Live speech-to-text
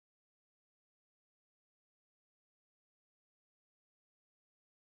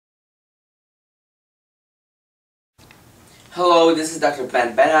Hello, this is Dr.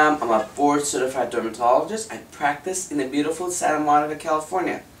 Behnam. I'm a board-certified dermatologist. I practice in the beautiful Santa Monica,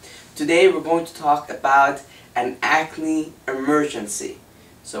 California. Today we're going to talk about an acne emergency.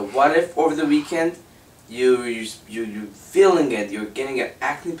 So what if over the weekend you're feeling it, you're getting an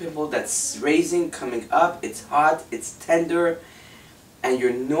acne pimple that's raising, coming up, it's hot, it's tender, and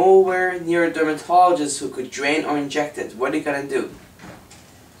you're nowhere near a dermatologist who could drain or inject it. What are you going to do?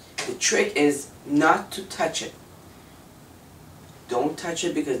 The trick is not to touch it. Don't touch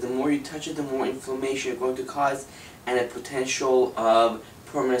it, because the more you touch it, the more inflammation you're going to cause and a potential of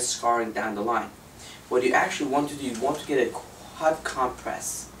permanent scarring down the line. What you actually want to do, you want to get a hot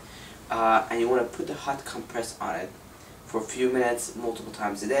compress, and you want to put the hot compress on it for a few minutes, multiple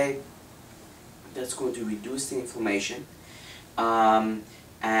times a day. That's going to reduce the inflammation, and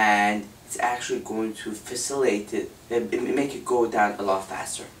it's actually going to facilitate it, make it go down a lot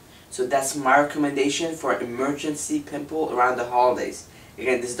faster. So that's my recommendation for emergency pimple around the holidays.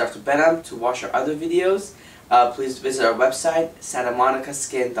 Again, this is Dr. Behnam. To watch our other videos, please visit our website,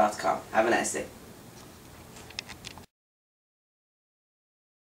 santamonicaskin.com. Have a nice day.